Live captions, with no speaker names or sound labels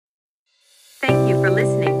for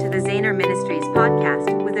listening to the Zahner Ministries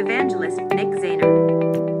podcast with evangelist Nick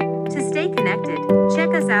Zahner. To stay connected, check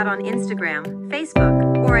us out on Instagram,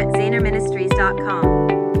 Facebook, or at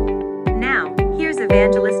zahnerministries.com. Now, here's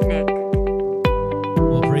evangelist Nick.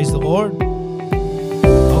 Well, praise the Lord.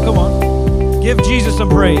 Oh, come on. Give Jesus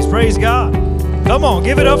some praise. Praise God. Come on,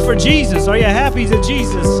 give it up for Jesus. Are you happy that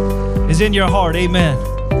Jesus is in your heart? Amen.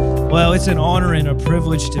 Well, it's an honor and a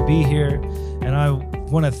privilege to be here, and I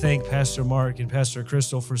want to thank Pastor Mark and Pastor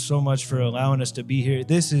Crystal for so much for allowing us to be here.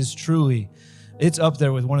 This is truly, it's up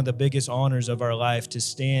there with one of the biggest honors of our life to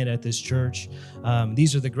stand at this church.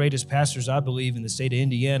 These are the greatest pastors, I believe, in the state of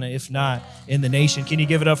Indiana, if not in the nation. Can you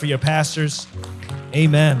give it up for your pastors?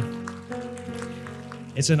 Amen.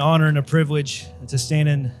 It's an honor and a privilege to stand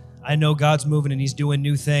in. I know God's moving and he's doing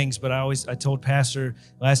new things, but I told Pastor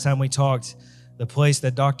last time we talked, the place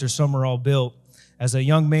that Dr. Summerall built, as a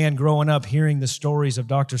young man growing up, hearing the stories of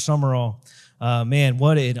Dr. Summerall, man,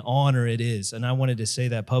 what an honor it is. And I wanted to say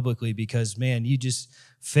that publicly because, man,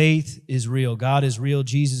 faith is real. God is real.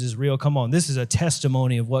 Jesus is real. Come on, this is a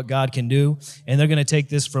testimony of what God can do. And they're going to take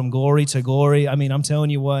this from glory to glory. I mean, I'm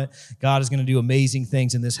telling you what, God is going to do amazing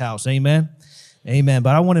things in this house. Amen. Amen.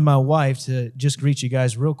 But I wanted my wife to just greet you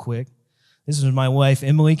guys real quick. This is my wife,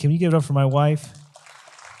 Emily. Can you give it up for my wife?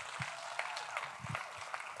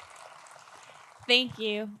 Thank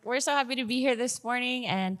you. We're so happy to be here this morning.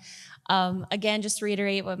 And again, just to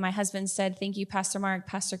reiterate what my husband said, thank you, Pastor Mark,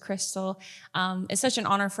 Pastor Crystal. It's such an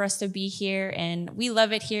honor for us to be here. And we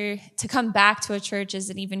love it here. To come back to a church is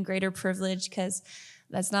an even greater privilege because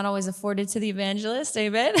that's not always afforded to the evangelist,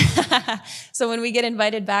 amen? So when we get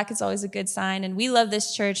invited back, it's always a good sign. And we love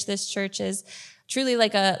this church. This church is truly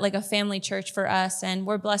like a family church for us. And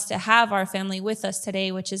we're blessed to have our family with us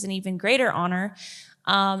today, which is an even greater honor.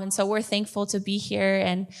 And so we're thankful to be here,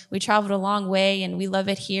 and we traveled a long way, and we love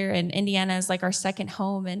it here. And Indiana is like our second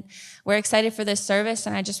home, and we're excited for this service.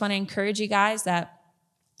 And I just want to encourage you guys that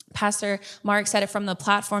Pastor Mark said it from the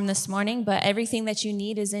platform this morning, but everything that you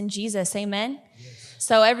need is in Jesus, amen? Yes.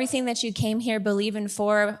 So everything that you came here believing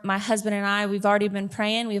for, my husband and I, we've already been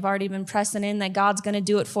praying, we've already been pressing in that God's going to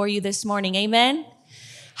do it for you this morning, amen?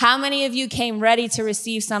 How many of you came ready to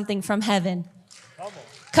receive something from heaven?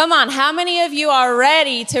 Come on, how many of you are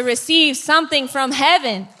ready to receive something from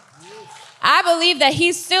heaven? I believe that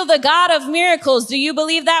he's still the God of miracles. Do you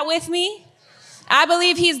believe that with me? I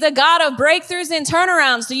believe he's the God of breakthroughs and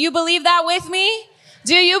turnarounds. Do you believe that with me?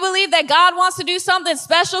 Do you believe that God wants to do something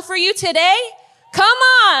special for you today? Come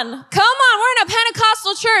on. We're in a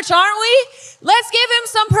Pentecostal church, aren't we? Let's give him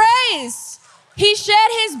some praise. He shed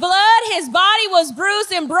his blood. His body was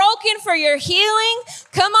bruised and broken for your healing.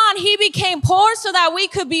 Come on. He became poor so that we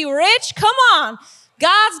could be rich. Come on.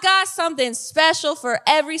 God's got something special for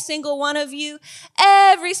every single one of you.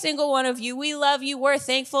 Every single one of you. We love you. We're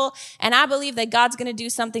thankful. And I believe that God's going to do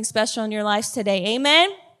something special in your lives today. Amen.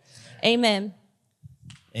 Amen.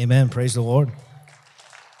 Amen. Praise the Lord.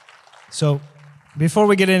 So before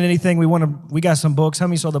we get into anything, we got some books. How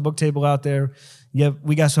many saw the book table out there? Yeah,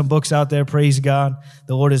 we got some books out there. Praise God.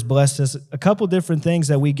 The Lord has blessed us. A couple different things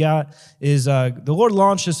that we got is the Lord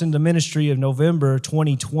launched us into ministry of November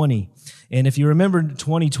 2020. And if you remember,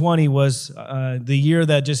 2020 was the year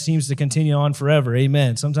that just seems to continue on forever.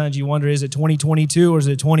 Amen. Sometimes you wonder, is it 2022 or is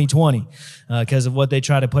it 2020? Because of what they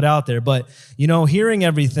try to put out there. But, hearing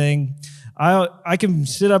everything, I can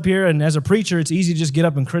sit up here, and as a preacher, it's easy to just get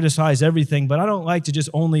up and criticize everything, but I don't like to just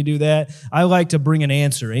only do that. I like to bring an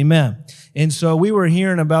answer. Amen. And so we were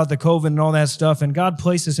hearing about the COVID and all that stuff, and God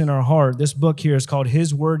placed this in our heart. This book here is called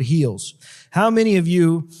His Word Heals. How many of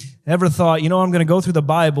you ever thought, I'm going to go through the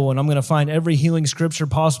Bible and I'm going to find every healing scripture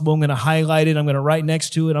possible. I'm going to highlight it. I'm going to write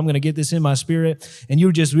next to it. I'm going to get this in my spirit. And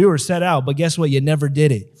we were set out, but guess what? You never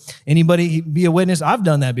did it. Anybody be a witness? I've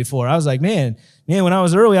done that before. I was like, man, when I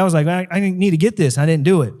was early, I was like, I need to get this. I didn't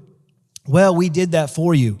do it. Well, we did that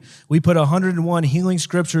for you. We put 101 healing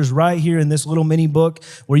scriptures right here in this little mini book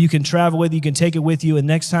where you can travel with, you can take it with you, and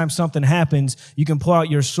next time something happens, you can pull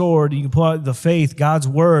out your sword, you can pull out the faith, God's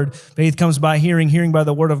word. Faith comes by hearing, hearing by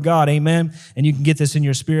the word of God, amen? And you can get this in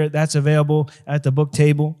your spirit. That's available at the book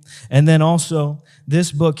table. And then also,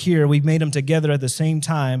 this book here, we've made them together at the same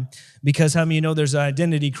time because how many of you know there's an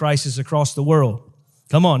identity crisis across the world?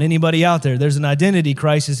 Come on, anybody out there? There's an identity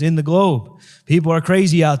crisis in the globe. People are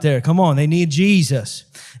crazy out there. Come on, they need Jesus.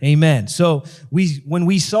 Amen. So when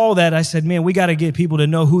we saw that, I said, man, we got to get people to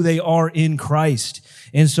know who they are in Christ.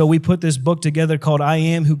 And so we put this book together called I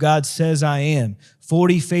Am Who God Says I Am.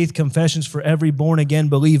 40 faith confessions for every born-again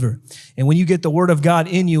believer. And when you get the word of God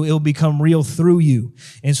in you, it'll become real through you.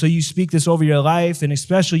 And so you speak this over your life, and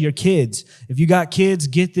especially your kids. If you got kids,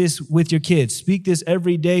 get this with your kids. Speak this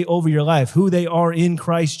every day over your life. Who they are in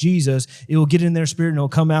Christ Jesus, it will get in their spirit and it will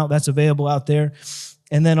come out. That's available out there.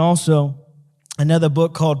 And then also another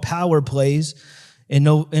book called Power Plays in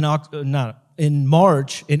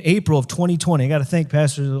March, in April of 2020. I got to thank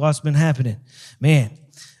Pastor, a lot's been happening. Man,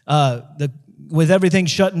 with everything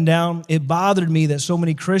shutting down, it bothered me that so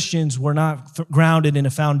many Christians were not grounded in a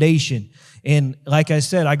foundation. And like I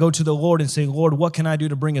said, I go to the Lord and say, Lord, what can I do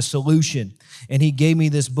to bring a solution? And he gave me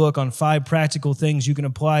this book on 5 practical things you can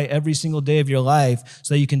apply every single day of your life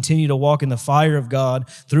so that you continue to walk in the fire of God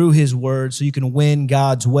through his word so you can win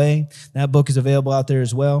God's way. That book is available out there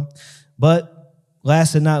as well. But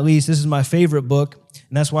last and not least, this is my favorite book.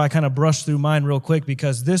 And that's why I kind of brushed through mine real quick,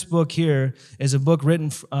 because this book here is a book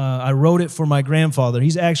written, I wrote it for my grandfather.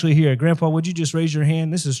 He's actually here. Grandpa, would you just raise your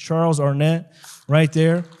hand? This is Charles Arnett right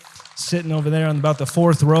there, sitting over there on about the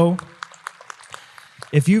 4th row.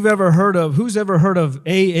 If you've ever heard of, who's ever heard of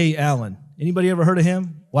A.A. Allen? Anybody ever heard of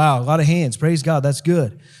him? Wow, a lot of hands. Praise God. That's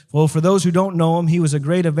good. Well, for those who don't know him, he was a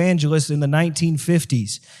great evangelist in the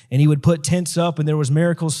 1950s, and he would put tents up, and there was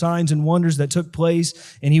miracles, signs, and wonders that took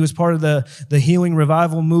place, and he was part of the healing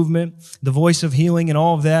revival movement, the voice of healing, and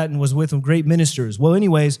all of that, and was with great ministers. Well,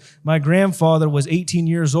 anyways, my grandfather was 18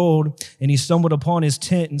 years old, and he stumbled upon his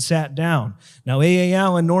tent and sat down. Now, A.A.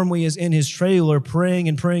 Allen normally is in his trailer praying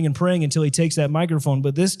and praying and praying until he takes that microphone,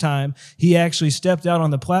 but this time, he actually stepped out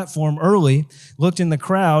on the platform early, looked in the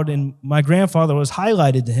crowd, and my grandfather was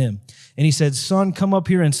highlighted to him. And he said, son, come up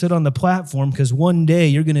here and sit on the platform because one day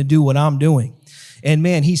you're going to do what I'm doing. And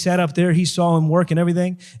man, he sat up there, he saw him work and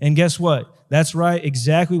everything. And guess what? That's right,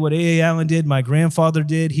 exactly what A.A. Allen did, my grandfather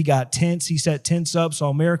did. He got tents, he set tents up,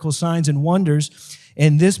 saw miracles, signs, and wonders.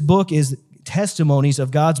 And this book is testimonies of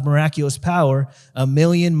God's miraculous power,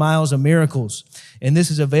 1,000,000 miles of miracles. And this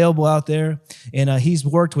is available out there. And he's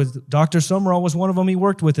worked with, Dr. Summerall was one of them he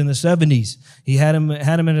worked with in the 70s. He had him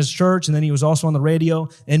in his church, and then he was also on the radio,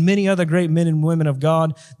 and many other great men and women of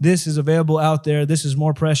God. This is available out there. This is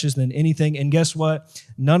more precious than anything. And guess what?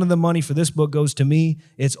 None of the money for this book goes to me.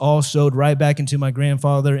 It's all sowed right back into my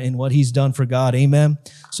grandfather and what he's done for God. Amen?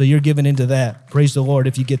 So you're giving into that. Praise the Lord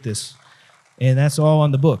if you get this. And that's all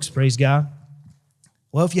on the books. Praise God.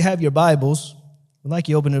 Well, if you have your Bibles, I'd like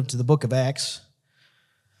you to open it up to the book of Acts,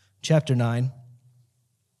 chapter 9.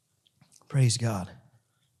 Praise God.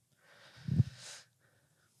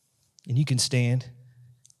 And you can stand.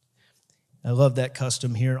 I love that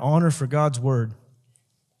custom here. Honor for God's word.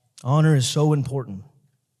 Honor is so important,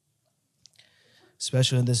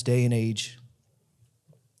 especially in this day and age.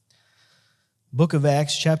 Book of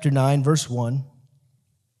Acts, chapter 9, verse 1.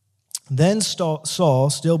 Then Saul,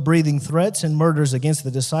 still breathing threats and murders against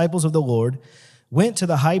the disciples of the Lord, went to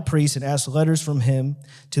the high priest and asked letters from him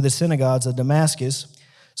to the synagogues of Damascus,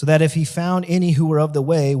 so that if he found any who were of the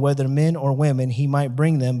way, whether men or women, he might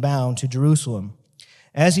bring them bound to Jerusalem.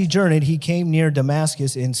 As he journeyed, he came near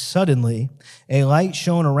Damascus, and suddenly a light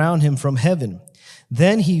shone around him from heaven.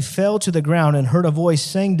 Then he fell to the ground and heard a voice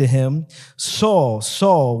saying to him, Saul,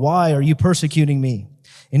 Saul, why are you persecuting me?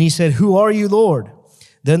 And he said, Who are you, Lord?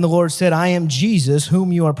 Then the Lord said, I am Jesus,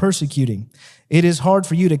 whom you are persecuting. It is hard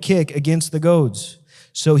for you to kick against the goads.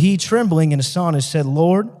 So he, trembling and astonished, said,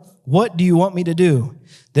 Lord, what do you want me to do?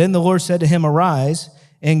 Then the Lord said to him, Arise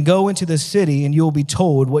and go into the city, and you will be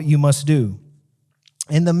told what you must do.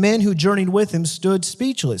 And the men who journeyed with him stood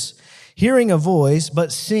speechless, hearing a voice,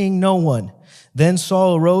 but seeing no one. Then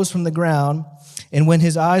Saul arose from the ground, and when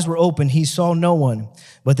his eyes were opened, he saw no one.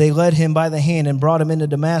 But they led him by the hand and brought him into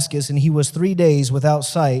Damascus, and he was 3 days without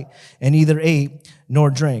sight, and neither ate nor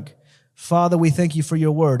drank. Father, we thank you for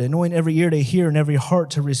your word. Anoint every ear to hear and every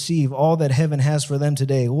heart to receive all that heaven has for them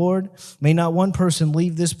today. Lord, may not one person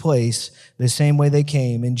leave this place the same way they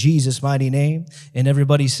came. In Jesus' mighty name. And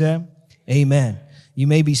everybody said, amen. You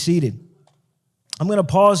may be seated. I'm going to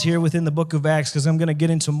pause here within the book of Acts because I'm going to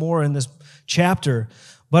get into more in this chapter.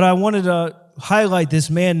 But I wanted to highlight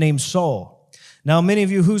this man named Saul. Now, many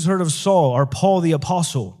of you who's heard of Saul or Paul the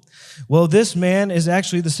Apostle. Well, this man is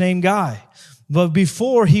actually the same guy. But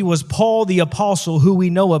before he was Paul the Apostle, who we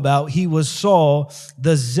know about, he was Saul,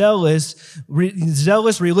 the zealous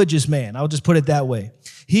religious man. I'll just put it that way.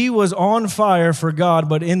 He was on fire for God,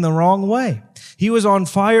 but in the wrong way. He was on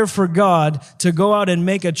fire for God to go out and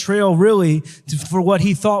make a trail really for what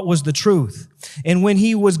he thought was the truth. And when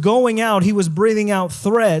he was going out, he was breathing out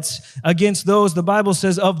threats against those, the Bible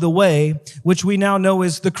says, of the way, which we now know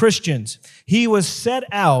as the Christians. He was set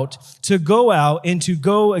out to go out and to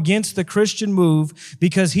go against the Christian move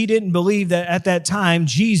because he didn't believe that at that time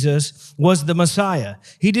Jesus was the Messiah.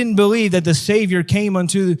 He didn't believe that the Savior came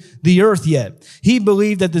unto the earth yet. He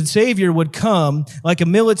believed that the Savior would come like a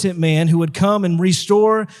militant man who would come and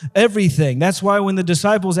restore everything. That's why when the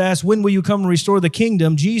disciples asked, when will you come and restore the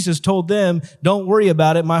kingdom? Jesus told them, don't worry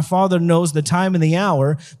about it. My Father knows the time and the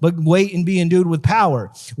hour, but wait and be endued with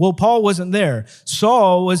power. Well, Paul wasn't there.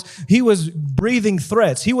 Saul was breathing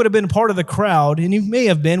threats. He would have been part of the crowd, and he may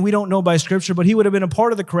have been, we don't know by scripture, but he would have been a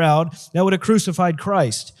part of the crowd that would have crucified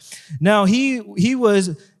Christ. Now, he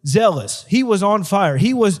was zealous. He was on fire.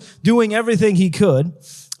 He was doing everything he could.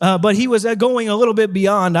 But he was going a little bit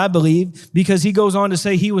beyond, I believe, because he goes on to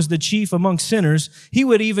say he was the chief among sinners. He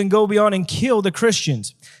would even go beyond and kill the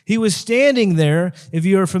Christians. He was standing there, if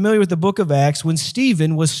you are familiar with the book of Acts, when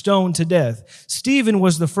Stephen was stoned to death. Stephen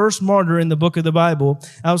was the first martyr in the book of the Bible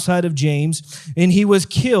outside of James, and he was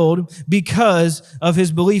killed because of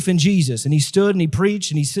his belief in Jesus. And he stood and he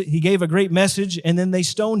preached and he gave a great message, and then they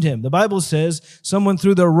stoned him. The Bible says someone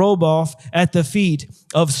threw their robe off at the feet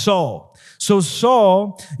of Saul. So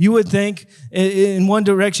Saul, you would think in one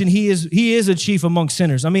direction, he is a chief among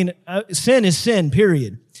sinners. I mean, sin is sin,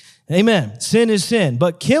 period. Amen. Sin is sin.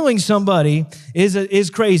 But killing somebody is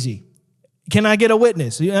crazy. Can I get a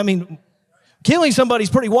witness? I mean, killing somebody is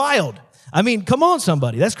pretty wild. I mean, come on,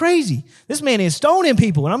 somebody. That's crazy. This man is stoning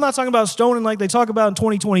people. And I'm not talking about stoning like they talk about in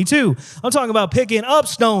 2022. I'm talking about picking up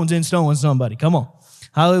stones and stoning somebody. Come on.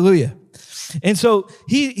 Hallelujah. And so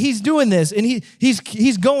he's doing this, and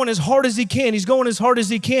he's going as hard as he can. He's going as hard as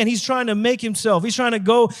he can. He's trying to make himself. He's trying to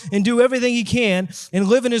go and do everything he can and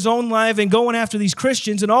living his own life and going after these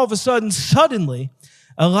Christians. And all of a sudden, suddenly,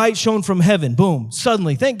 a light shone from heaven. Boom.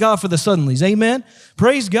 Suddenly. Thank God for the suddenlies. Amen.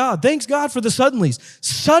 Praise God. Thanks God for the suddenlies.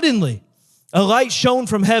 Suddenly, a light shone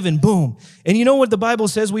from heaven. Boom. And you know what the Bible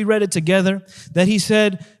says? We read it together, that he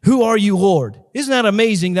said, "Who are you, Lord?" Isn't that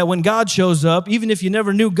amazing that when God shows up, even if you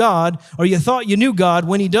never knew God or you thought you knew God,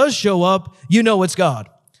 when he does show up, you know it's God.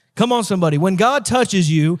 Come on, somebody. When God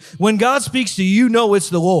touches you, when God speaks to you, you know it's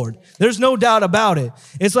the Lord. There's no doubt about it.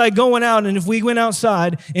 It's like going out, and if we went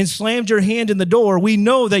outside and slammed your hand in the door, we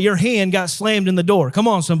know that your hand got slammed in the door. Come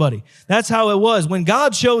on, somebody. That's how it was. When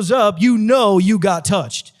God shows up, you know you got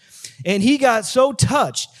touched. And he got so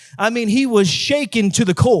touched. I mean, he was shaken to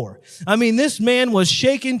the core. I mean, this man was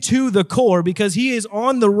shaken to the core because he is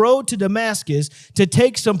on the road to Damascus to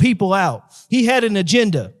take some people out. He had an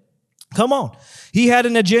agenda. Come on. He had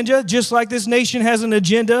an agenda just like this nation has an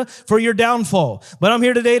agenda for your downfall. But I'm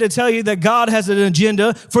here today to tell you that God has an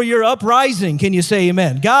agenda for your uprising. Can you say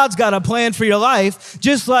amen? God's got a plan for your life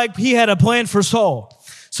just like he had a plan for Saul.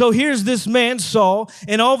 So here's this man, Saul,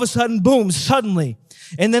 and all of a sudden, boom, suddenly.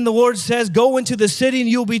 And then the Lord says, go into the city and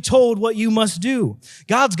you'll be told what you must do.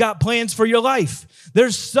 God's got plans for your life.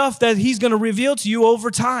 There's stuff that he's going to reveal to you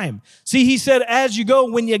over time. See, he said, as you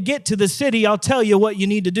go, when you get to the city, I'll tell you what you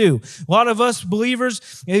need to do. A lot of us believers,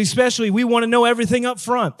 especially, we want to know everything up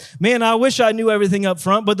front. Man, I wish I knew everything up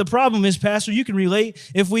front. But the problem is, Pastor, you can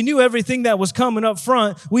relate. If we knew everything that was coming up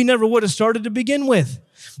front, we never would have started to begin with.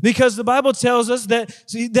 Because the Bible tells us that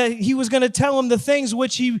he was going to tell him the things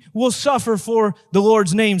which he will suffer for the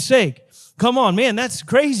Lord's name's sake. Come on, man, that's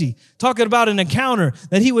crazy. Talking about an encounter,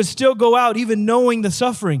 that he would still go out even knowing the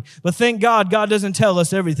suffering. But thank God, God doesn't tell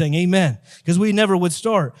us everything. Amen. Because we never would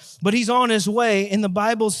start. But he's on his way, and the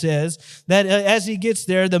Bible says that as he gets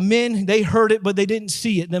there, the men, they heard it, but they didn't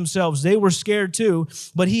see it themselves. They were scared too,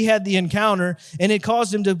 but he had the encounter, and it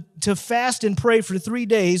caused him to fast and pray for 3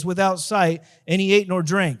 days without sight, and he ate nor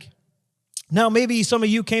drank. Now, maybe some of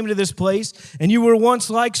you came to this place and you were once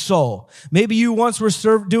like Saul. Maybe you once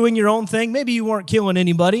were doing your own thing. Maybe you weren't killing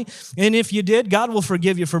anybody. And if you did, God will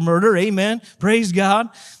forgive you for murder. Amen. Praise God.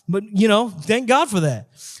 But, thank God for that.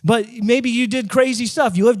 But maybe you did crazy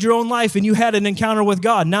stuff. You lived your own life and you had an encounter with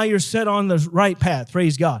God. Now you're set on the right path.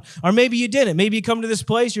 Praise God. Or maybe you didn't. Maybe you come to this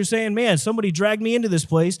place. You're saying, man, somebody dragged me into this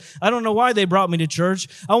place. I don't know why they brought me to church.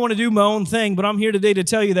 I want to do my own thing. But I'm here today to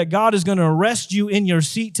tell you that God is going to arrest you in your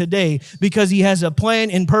seat today because he has a plan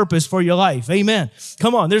and purpose for your life. Amen.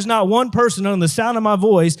 Come on. There's not one person on the sound of my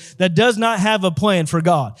voice that does not have a plan for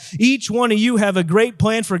God. Each one of you have a great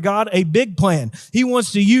plan for God, a big plan. He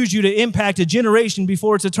wants to use use you to impact a generation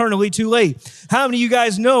before it's eternally too late. How many of you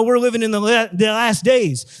guys know we're living in the last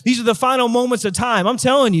days? These are the final moments of time. I'm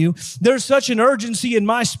telling you, there's such an urgency in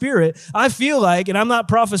my spirit. I feel like, and I'm not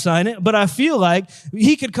prophesying it, but I feel like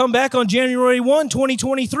he could come back on January 1,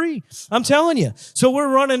 2023. I'm telling you. So we're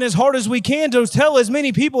running as hard as we can to tell as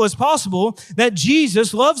many people as possible that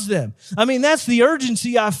Jesus loves them. I mean, that's the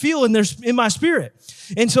urgency I feel in my spirit.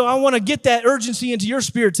 And so I want to get that urgency into your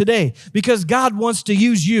spirit today because God wants to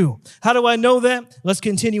use you. How do I know that? Let's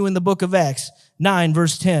continue in the book of Acts 9,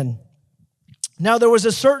 verse 10. Now there was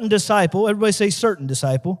a certain disciple, everybody say certain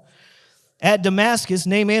disciple, at Damascus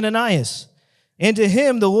named Ananias. And to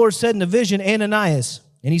him the Lord said in a vision, Ananias.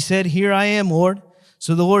 And he said, Here I am, Lord.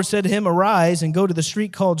 So the Lord said to him, Arise and go to the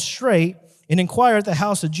street called Straight and inquire at the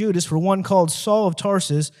house of Judas for one called Saul of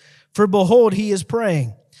Tarsus, for behold, he is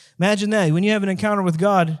praying. Imagine that. When you have an encounter with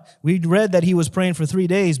God, we read that he was praying for 3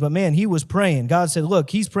 days, but man, he was praying. God said,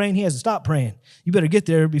 look, he's praying. He hasn't stopped praying. You better get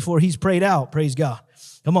there before he's prayed out. Praise God.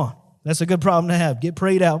 Come on. That's a good problem to have. Get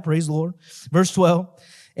prayed out. Praise the Lord. Verse 12.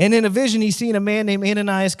 And in a vision, he seen a man named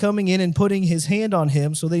Ananias coming in and putting his hand on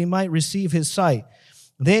him so that he might receive his sight.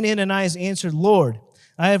 Then Ananias answered, Lord,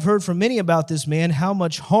 I have heard from many about this man, how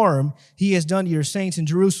much harm he has done to your saints in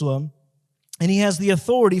Jerusalem. And he has the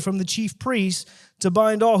authority from the chief priests to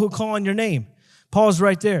bind all who call on your name. Pause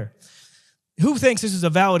right there. Who thinks this is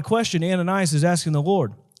a valid question? Ananias is asking the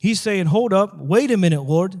Lord. He's saying, hold up, wait a minute,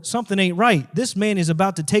 Lord. Something ain't right. This man is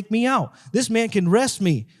about to take me out. This man can arrest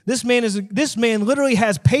me. This man literally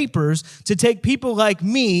has papers to take people like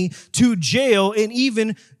me to jail and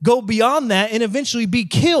even go beyond that and eventually be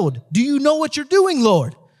killed. Do you know what you're doing,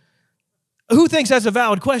 Lord? Who thinks that's a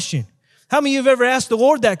valid question? How many of you have ever asked the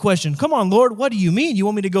Lord that question? Come on, Lord, what do you mean? You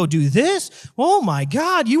want me to go do this? Oh, my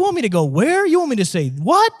God, you want me to go where? You want me to say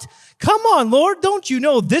what? Come on, Lord, don't you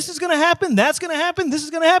know this is going to happen, that's going to happen, this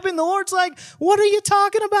is going to happen? The Lord's like, what are you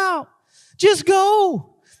talking about? Just go.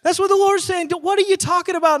 That's what the Lord's saying. What are you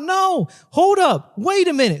talking about? No, hold up. Wait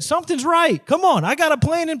a minute. Something's right. Come on. I got a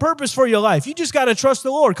plan and purpose for your life. You just got to trust the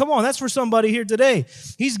Lord. Come on. That's for somebody here today.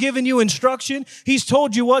 He's given you instruction. He's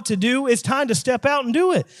told you what to do. It's time to step out and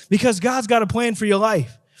do it because God's got a plan for your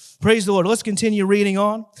life. Praise the Lord. Let's continue reading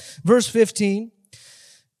on. Verse 15.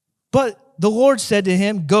 But the Lord said to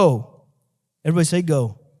him, go. Everybody say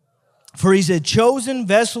go. For he's a chosen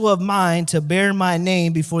vessel of mine to bear my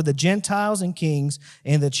name before the Gentiles and kings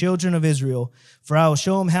and the children of Israel. For I will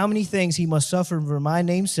show him how many things he must suffer for my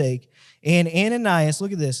name's sake. And Ananias,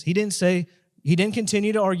 look at this. He didn't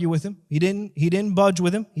continue to argue with him. He didn't budge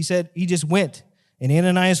with him. He said he just went. And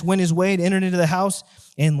Ananias went his way and entered into the house,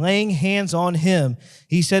 and laying hands on him,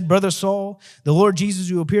 he said, Brother Saul, the Lord Jesus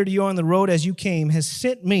who appeared to you on the road as you came has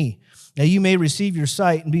sent me that you may receive your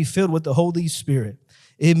sight and be filled with the Holy Spirit.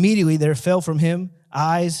 Immediately there fell from him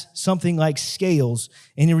eyes, something like scales,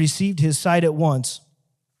 and he received his sight at once.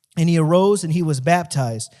 And he arose and he was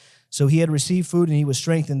baptized. So he had received food and he was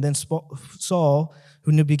strengthened. Then Saul,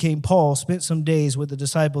 who became Paul, spent some days with the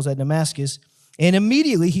disciples at Damascus. And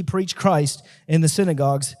immediately he preached Christ in the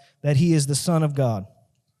synagogues that he is the Son of God.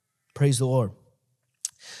 Praise the Lord.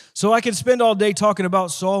 So I could spend all day talking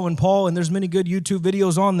about Saul and Paul, and there's many good YouTube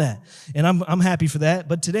videos on that, and I'm happy for that.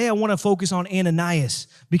 But today I want to focus on Ananias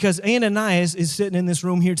because Ananias is sitting in this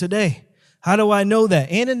room here today. How do I know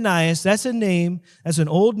that? Ananias, that's a name, that's an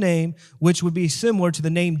old name, which would be similar to the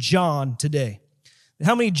name John today.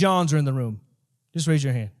 How many Johns are in the room? Just raise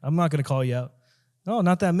your hand. I'm not going to call you out. Oh,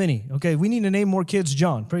 not that many. Okay, we need to name more kids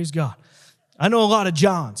John. Praise God. I know a lot of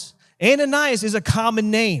Johns. Ananias is a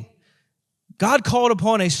common name. God called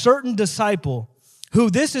upon a certain disciple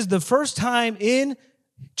who this is the first time in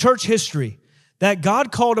church history that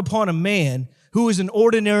God called upon a man who is an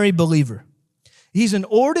ordinary believer. He's an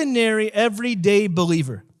ordinary, everyday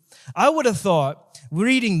believer. I would have thought,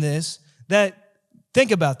 reading this, that,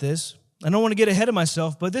 think about this. I don't want to get ahead of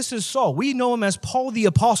myself, but this is Saul. We know him as Paul the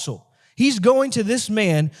Apostle. He's going to this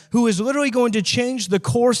man who is literally going to change the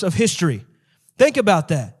course of history. Think about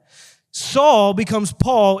that. Saul becomes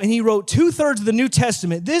Paul, and he wrote 2/3 of the New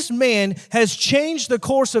Testament. This man has changed the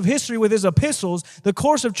course of history with his epistles, the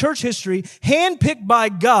course of church history, handpicked by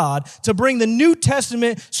God to bring the New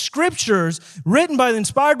Testament scriptures written by,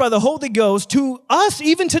 inspired by the Holy Ghost to us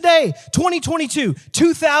even today, 2022,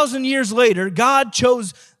 2,000 years later. God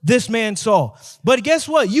chose this man Saul. But guess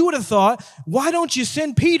what? You would have thought, why don't you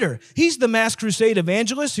send Peter? He's the mass crusade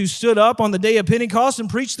evangelist who stood up on the day of Pentecost and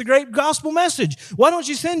preached the great gospel message. Why don't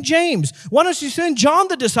you send James? Why don't you send John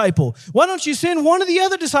the disciple? Why don't you send one of the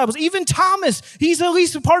other disciples? Even Thomas. He's at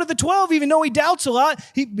least a part of the 12, even though he doubts a lot.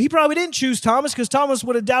 He probably didn't choose Thomas because Thomas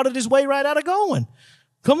would have doubted his way right out of going.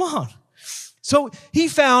 Come on. So he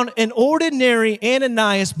found an ordinary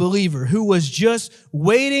Ananias believer who was just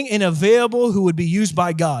waiting and available, who would be used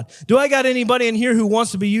by God. Do I got anybody in here who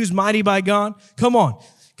wants to be used mighty by God? Come on.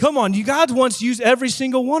 Come on, God wants to use every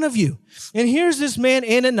single one of you. And here's this man,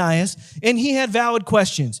 Ananias, and he had valid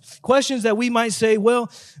questions. Questions that we might say,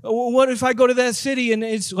 well, what if I go to that city and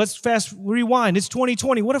let's fast rewind, it's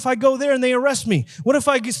 2020. What if I go there and they arrest me? What if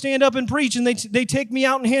I stand up and preach and they take me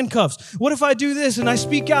out in handcuffs? What if I do this and I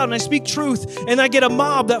speak out and I speak truth and I get a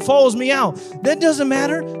mob that follows me out? That doesn't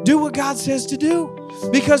matter. Do what God says to do,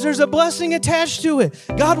 because there's a blessing attached to it.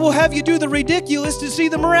 God will have you do the ridiculous to see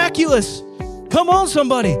the miraculous. Come on,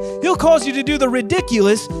 somebody. He'll cause you to do the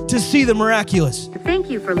ridiculous to see the miraculous. Thank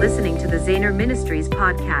you for listening to the Zahner Ministries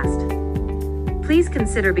podcast. Please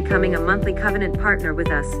consider becoming a monthly covenant partner with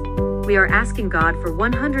us. We are asking God for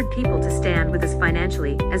 100 people to stand with us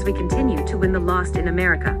financially as we continue to win the lost in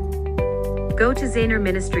America. Go to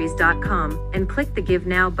ZahnerMinistries.com and click the Give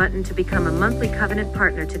Now button to become a monthly covenant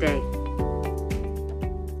partner today.